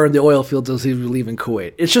Saddam burned the oil fields as he was leaving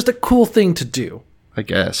Kuwait. It's just a cool thing to do. I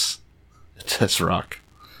guess. Test rock,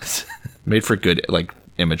 made for good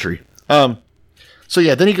imagery. So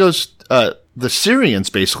yeah, then he goes. The Syrians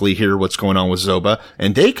basically hear what's going on with Zobah,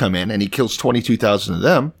 and they come in, and he kills 22,000 of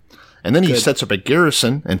them. And then he sets up a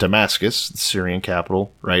garrison in Damascus, the Syrian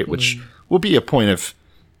capital, right? Which will be a point of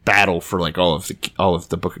battle for all of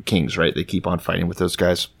the Book of Kings, right? They keep on fighting with those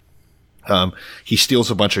guys. He steals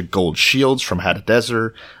a bunch of gold shields from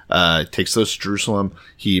Hadadezer, takes those to Jerusalem.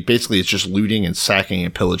 He basically is just looting and sacking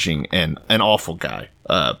and pillaging, and an awful guy.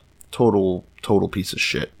 Total piece of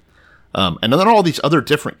shit. And then all these other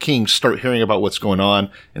different kings start hearing about what's going on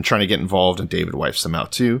and trying to get involved, and David wipes them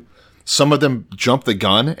out too. Some of them jump the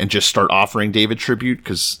gun and just start offering David tribute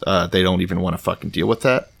because they don't even want to fucking deal with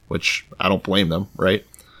that, which I don't blame them, right?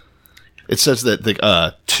 It says that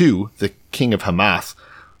the king of Hamath,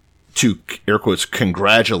 to air quotes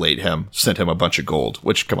congratulate him, sent him a bunch of gold.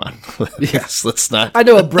 Which, come on, yes, let's not. I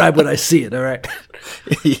know a bribe when I see it. All right.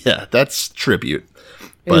 Yeah, that's tribute.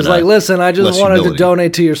 He was like, "Listen, I just wanted to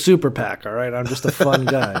donate to your super PAC. All right, I'm just a fun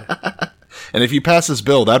guy. And if you pass this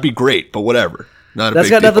bill, that'd be great. But whatever. That's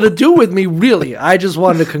got nothing to do with me, really. I just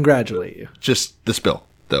wanted to congratulate you. Just this bill,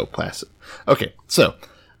 though, pass it. Okay, so,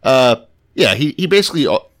 yeah, he basically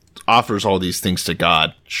offers all these things to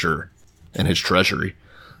God, sure, in his treasury.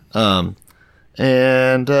 Yeah,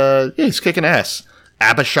 he's kicking ass.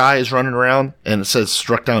 Abishai is running around, and it says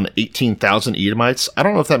struck down 18,000 Edomites. I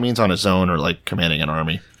don't know if that means on his own or commanding an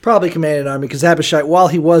army. Probably commanding an army, because Abishai, while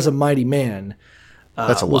he was a mighty man,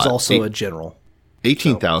 That's a was lot. also a general.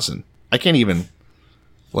 18,000. So. I can't even,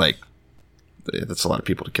 that's a lot of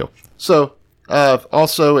people to kill. So,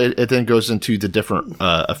 also, it then goes into the different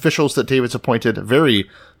officials that David's appointed. Very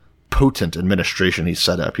potent administration he's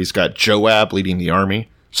set up. He's got Joab leading the army,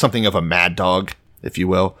 something of a mad dog, if you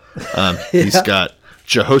will. He's got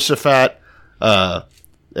Jehoshaphat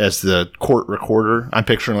as the court recorder. I'm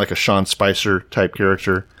picturing a Sean Spicer type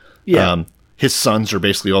character. Yeah. His sons are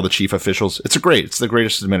basically all the chief officials. It's the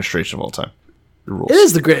greatest administration of all time. The rules. It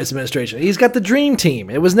is the greatest administration. He's got the dream team.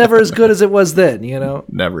 It was never as good as it was then,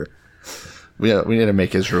 Never. We need to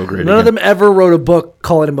make Israel great None of them ever wrote a book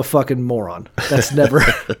calling him a fucking moron. That's never.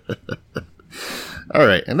 All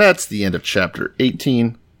right, and that's the end of chapter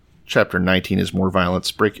 18. Chapter 19 is more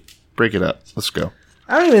violence. Break it up. Let's go.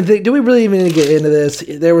 I don't even think. Do we really even need to get into this?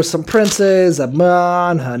 There were some princes,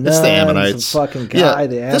 Ammon, Hanun, it's the Ammonites. some fucking guy. Yeah,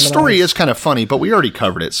 the Ammonites. This story is kind of funny, but we already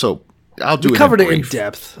covered it, so I'll do it. We covered in it in brief.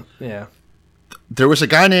 depth. Yeah. There was a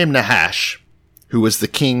guy named Nahash, who was the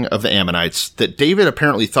king of the Ammonites, that David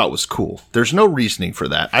apparently thought was cool. There's no reasoning for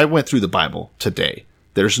that. I went through the Bible today.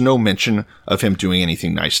 There's no mention of him doing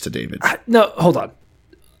anything nice to David. No, hold on.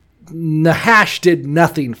 Nahash did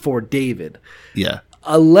nothing for David. Yeah.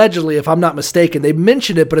 Allegedly, if I'm not mistaken, they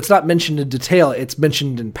mentioned it, but it's not mentioned in detail. It's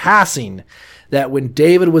mentioned in passing that when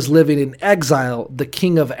David was living in exile, the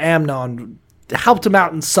king of Ammon helped him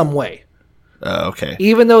out in some way. Okay.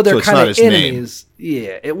 Even though they're So it's kind not of his name. enemies.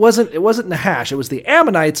 Yeah, it wasn't Nahash. It was the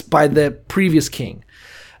Ammonites by the previous king.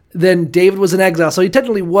 Then David was in exile, so he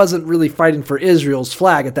technically wasn't really fighting for Israel's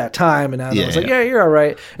flag at that time. And Adonai was like, yeah, you're all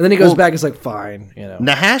right. And then he goes back and is like, fine.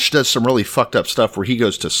 Nahash does some really fucked up stuff where he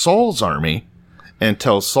goes to Saul's army and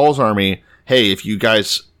tells Saul's army, hey, if you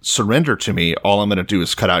guys surrender to me, all I'm going to do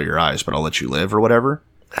is cut out your eyes, but I'll let you live or whatever.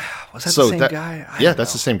 Was that the same guy?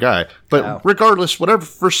 That's the same guy. But regardless, whatever,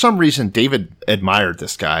 for some reason, David admired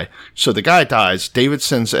this guy. So the guy dies. David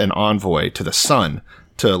sends an envoy to the son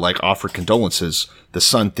to offer condolences. The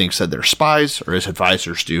son thinks that they're spies, or his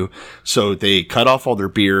advisors do. So they cut off all their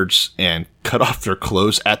beards and cut off their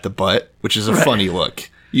clothes at the butt, which is a funny look.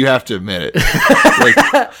 You have to admit it.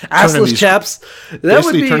 Assless chaps. That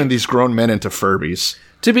would be turning these grown men into Furbies.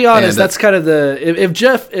 To be honest, that's kind of if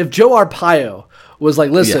Joe Arpaio was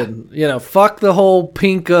like, listen, fuck the whole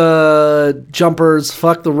pink jumpers,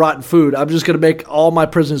 fuck the rotten food. I'm just going to make all my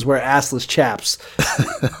prisoners wear assless chaps.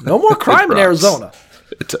 No more crime in Arizona.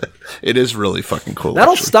 It is really fucking cool.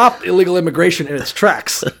 That'll stop illegal immigration in its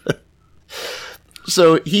tracks.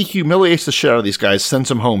 So he humiliates the shit out of these guys, sends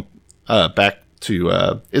them home back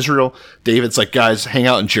to Israel. David's like, guys, hang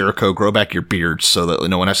out in Jericho, grow back your beards so that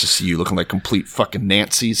no one has to see you looking like complete fucking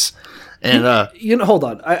Nancy's. And hold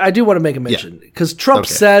on, I do want to make a mention because Trump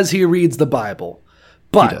says he reads the Bible,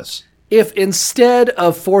 but if instead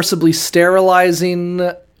of forcibly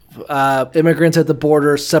sterilizing immigrants at the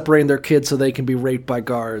border, separating their kids so they can be raped by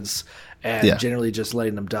guards, and generally just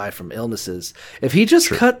letting them die from illnesses, if he just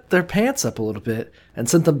cut their pants up a little bit and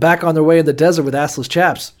sent them back on their way in the desert with assless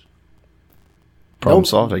chaps, problem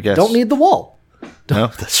solved, I guess. Don't need the wall. No,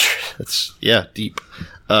 that's deep.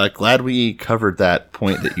 Glad we covered that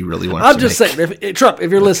point that you really wanted I'm to just make. saying, Trump,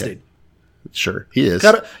 if you're listening. Sure, he is.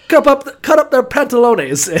 Cut up their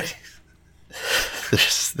pantalones.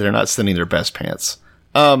 They're not sending their best pants.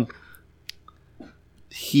 So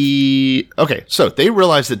they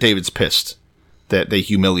realize that David's pissed that they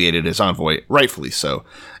humiliated his envoy, rightfully so.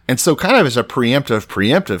 And so kind of as a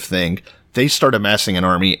preemptive thing, they start amassing an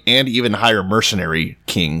army and even hire mercenary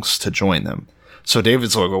kings to join them. So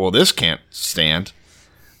David's like, well, this can't stand,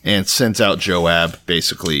 and sends out Joab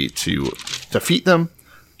basically to defeat them.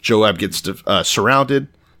 Joab gets surrounded.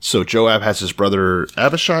 So Joab has his brother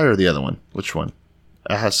Abishai, or the other one? Which one?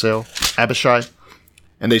 Abishai.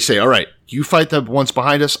 And they say, all right, you fight the ones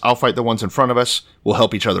behind us, I'll fight the ones in front of us, we'll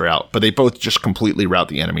help each other out. But they both just completely rout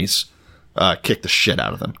the enemies, kick the shit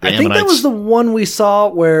out of them. I think that was the one we saw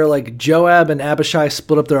where Joab and Abishai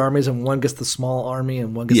split up their armies and one gets the small army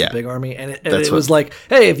and one gets the big army. And it was like,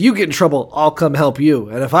 hey, if you get in trouble, I'll come help you.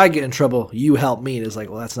 And if I get in trouble, you help me. And it's like,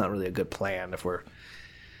 well, that's not really a good plan if we're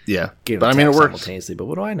getting attacked it works simultaneously. But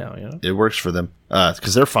what do I know? It works for them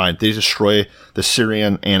because they're fine. They destroy the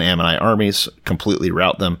Syrian and Ammonite armies, completely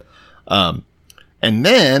rout them. And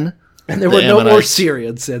then there were no more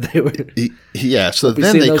Syrians. Said they were. So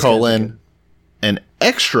then they call in an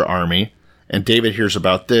extra army, and David hears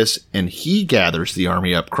about this, and he gathers the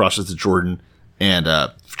army up, crosses the Jordan, and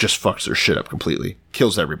just fucks their shit up completely.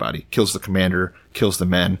 Kills everybody. Kills the commander. Kills the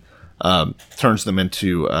men. Turns them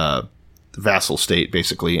into vassal state,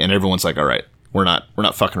 basically. And everyone's like, all right, we're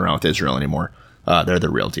not fucking around with Israel anymore. They're the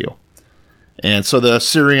real deal. And so the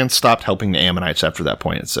Syrians stopped helping the Ammonites after that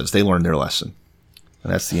point. It says they learned their lesson.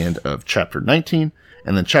 And that's the end of chapter 19.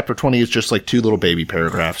 And then chapter 20 is just like two little baby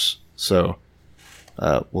paragraphs. So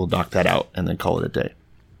we'll knock that out and then call it a day.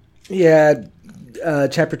 Yeah.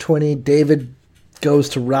 Chapter 20, David goes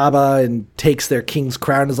to Rabbah and takes their king's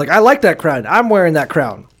crown. Is like, I like that crown. I'm wearing that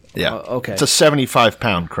crown. Yeah. Okay. It's a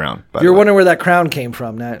 75-pound crown. If you're wondering where that crown came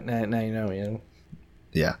from, now you know.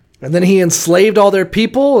 Yeah. And then he enslaved all their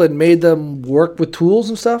people and made them work with tools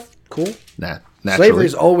and stuff. Cool. Slavery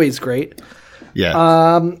is always great.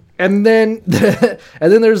 Yeah. And then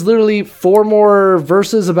there's literally 4 more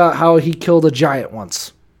verses about how he killed a giant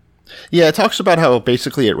once. Yeah, it talks about how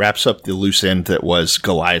basically it wraps up the loose end that was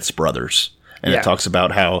Goliath's brothers. And it talks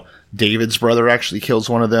about how David's brother actually kills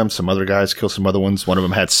one of them. Some other guys kill some other ones. One of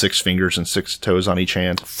them had 6 fingers and 6 toes on each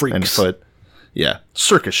hand. Freaks. And foot. Yeah.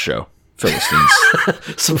 Circus show. Philistines.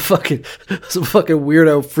 some fucking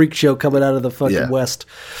weirdo freak show coming out of the fucking West.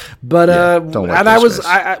 But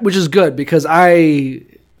which is good because I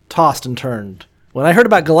tossed and turned when I heard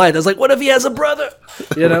about Goliath. I was like, what if he has a brother?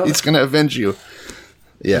 You know, he's gonna avenge you.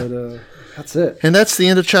 Yeah, but, that's it. And that's the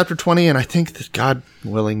end of chapter 20. And I think that God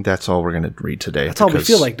willing, that's all we're gonna read today. That's all we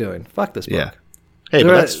feel like doing. Fuck this book. Yeah. Hey,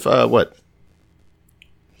 but that's what.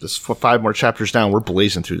 Just 5 more chapters down, we're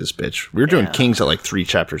blazing through this bitch. We're doing Kings at like 3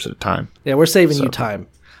 chapters at a time. Yeah, we're saving you time.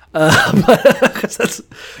 But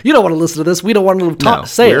you don't want to listen to this. We don't want to talk.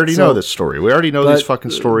 Say we already know this story. We already know these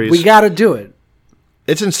fucking stories. We got to do it.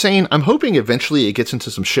 It's insane. I'm hoping eventually it gets into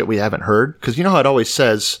some shit we haven't heard, because you know how it always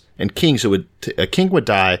says in Kings, a king would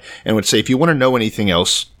die and would say, if you want to know anything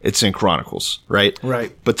else, it's in Chronicles, right?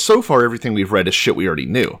 Right. But so far, everything we've read is shit we already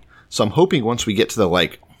knew. So I'm hoping once we get to the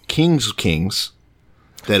like Kings,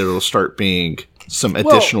 that it'll start being some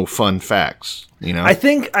additional fun facts. You know, I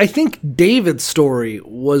think David's story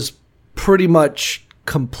was pretty much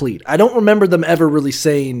complete. I don't remember them ever really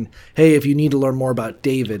saying, "Hey, if you need to learn more about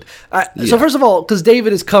David." So first of all, because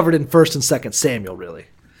David is covered in 1st and 2nd Samuel, really.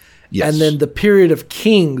 yes. And then the period of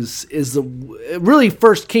Kings is really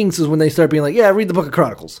 1st Kings is when they start being like, "Yeah, read the Book of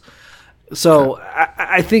Chronicles." So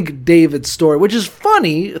I think David's story, which is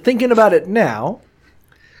funny thinking about it now,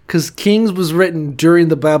 because Kings was written during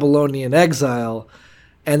the Babylonian exile.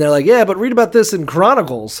 And they're like, yeah, but read about this in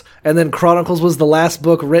Chronicles. And then Chronicles was the last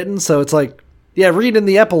book written. So it's like, yeah, read in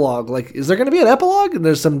the epilogue. Like, is there going to be an epilogue? And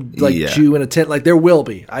there's some like Jew in a tent. Like, there will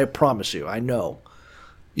be. I promise you. I know.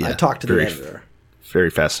 Yeah, I talked to the editor.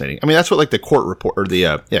 Very fascinating. I mean, that's what like the court report or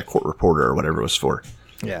the court reporter or whatever it was for.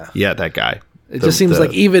 Yeah, that guy. It just seems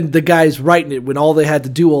like even the guys writing it, when all they had to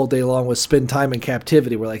do all day long was spend time in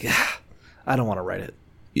captivity, were like, I don't want to write it.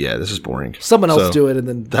 Yeah, this is boring. Someone else do it, and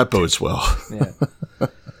then that bodes well.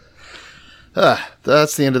 Yeah.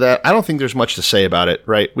 That's the end of that. I don't think there's much to say about it,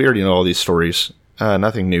 right? We already know all these stories.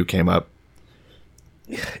 Nothing new came up.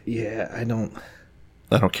 Yeah, I don't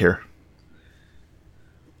care.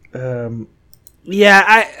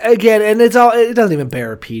 Yeah, again, and it doesn't even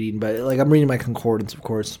bear repeating, but like I'm reading my concordance, of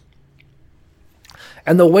course.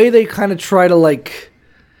 And the way they kind of try to like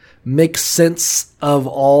make sense of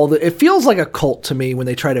it feels like a cult to me when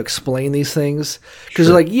they try to explain these things, because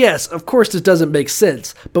they're like, yes, of course this doesn't make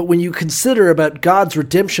sense, but when you consider about God's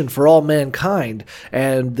redemption for all mankind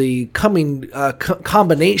and the coming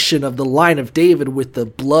combination of the line of David with the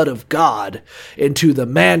blood of God into the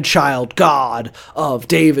man-child God of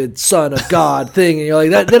David, son of God thing, and you're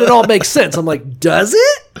like, that, then it all makes sense. I'm like, does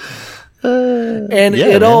it? And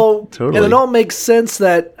it all makes sense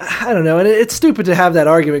that, I don't know, and it's stupid to have that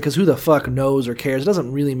argument because who the fuck knows or cares? It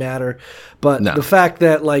doesn't really matter. But the fact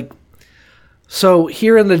that, like, so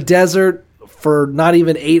here in the desert for not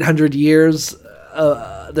even 800 years,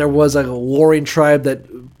 there was a warring tribe that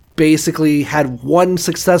basically had one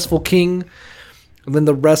successful king, and then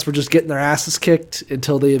the rest were just getting their asses kicked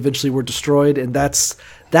until they eventually were destroyed. And that's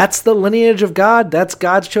the lineage of God. That's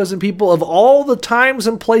God's chosen people. Of all the times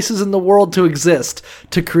and places in the world to exist,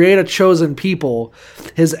 to create a chosen people,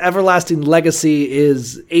 his everlasting legacy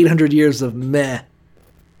is 800 years of meh.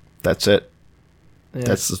 That's it. Yeah.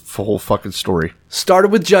 That's the whole fucking story.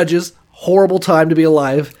 Started with Judges. Horrible time to be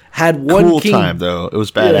alive. Had one cool king. Time, though. It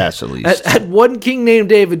was badass, at least. Had one king named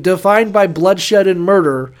David, defined by bloodshed and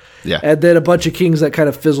murder. Yeah. And then a bunch of kings that kind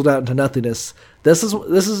of fizzled out into nothingness. This is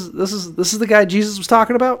the guy Jesus was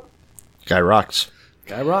talking about? Guy rocks.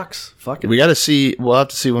 Guy rocks. Fuck it. We'll have to see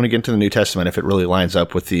when we get into the New Testament if it really lines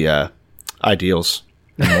up with the ideals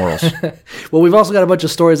and morals. Well, we've also got a bunch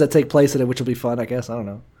of stories that take place in it, which will be fun, I guess. I don't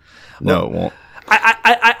know. No, it won't.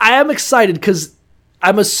 I am excited because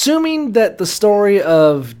I'm assuming that the story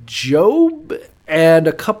of Job and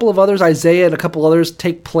a couple of others, Isaiah and a couple others,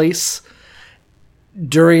 take place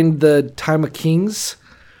during the time of Kings.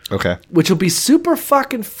 Okay. Which will be super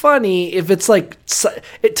fucking funny if it's like,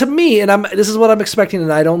 to me, and this is what I'm expecting,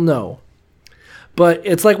 and I don't know. But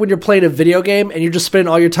it's like when you're playing a video game and you're just spending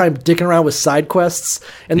all your time dicking around with side quests,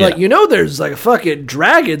 and there's like fucking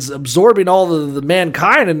dragons absorbing all the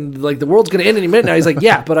mankind, and like the world's gonna end any minute now. He's like,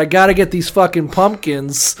 yeah, but I gotta get these fucking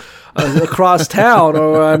pumpkins across town,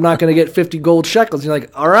 or I'm not gonna get 50 gold shekels. And you're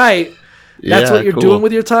like, all right. That's what you're doing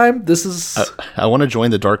with your time? This is... I want to join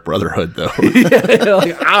the Dark Brotherhood, though.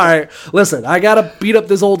 Like, all right, listen, I got to beat up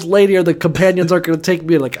this old lady or the companions aren't going to take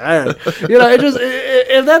me. Like, all right.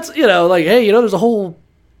 If that's, like, hey, there's a whole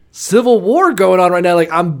civil war going on right now.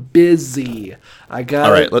 Like, I'm busy. I got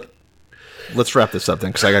All right, let's wrap this up then,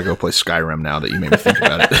 because I got to go play Skyrim now that you made me think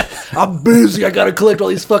about it. I'm busy. I got to collect all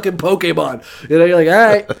these fucking Pokemon. You're like, all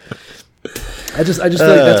right. I just feel like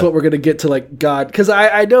that's what we're going to get to, like, God. Because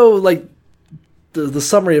I know, like, the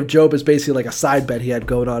summary of Job is basically like a side bet he had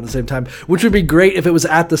going on at the same time, which would be great if it was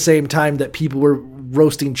at the same time that people were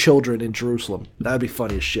roasting children in Jerusalem. That would be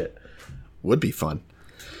funny as shit. Would be fun.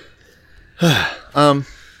 That's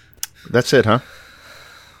it, huh?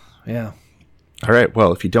 Yeah. All right.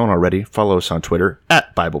 Well, if you don't already, follow us on Twitter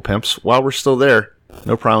 @BiblePimps. While we're still there,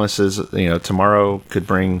 No promises. Tomorrow could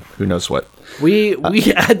bring who knows what. We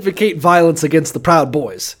advocate violence against the Proud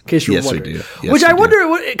Boys. In case you were Yes, we wondering, do. Yes, which I we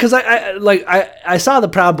wonder because I saw the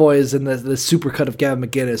Proud Boys in the supercut of Gavin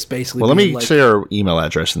McInnes basically. Well, let being me say our email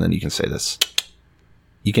address, and then you can say this.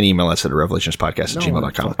 You can email us at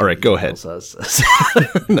revelationspodcast@gmail.com. All right, go ahead.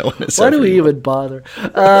 No one has Why do we ever even bother?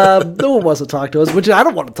 No one wants to talk to us, which I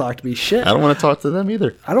don't want to talk to me. Shit. I don't want to talk to them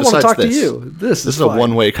either. I don't want to Besides talk to this. you. This is a fine.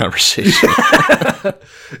 one-way conversation.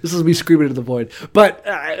 This is me screaming into the void. But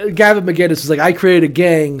Gavin McInnes was like, I created a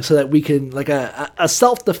gang so that we can, like a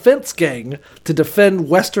self-defense gang to defend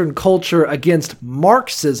Western culture against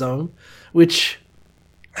Marxism, which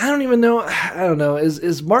I don't even know. I don't know.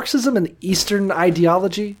 Is Marxism an Eastern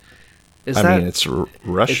ideology? It's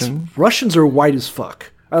Russian. Russians are white as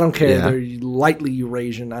fuck. I don't care. Yeah. They're lightly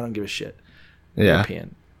Eurasian. I don't give a shit. Yeah.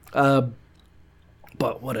 European. But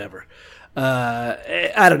whatever.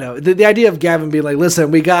 I don't know. The idea of Gavin being like, listen,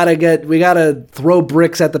 we gotta throw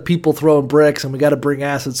bricks at the people throwing bricks, and we gotta bring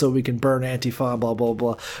acid so we can burn Antifa, blah, blah,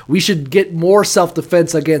 blah. We should get more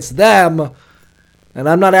self-defense against them, and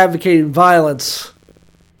I'm not advocating violence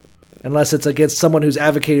unless it's against someone who's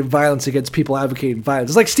advocating violence against people advocating violence.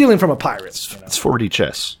 It's like stealing from a pirate. It's 4D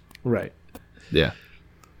chess. Right. Yeah.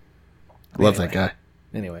 Love that guy.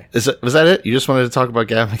 Anyway. Was that it? You just wanted to talk about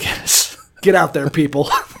Gavin McInnes? Get out there, people.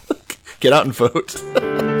 Get out and vote.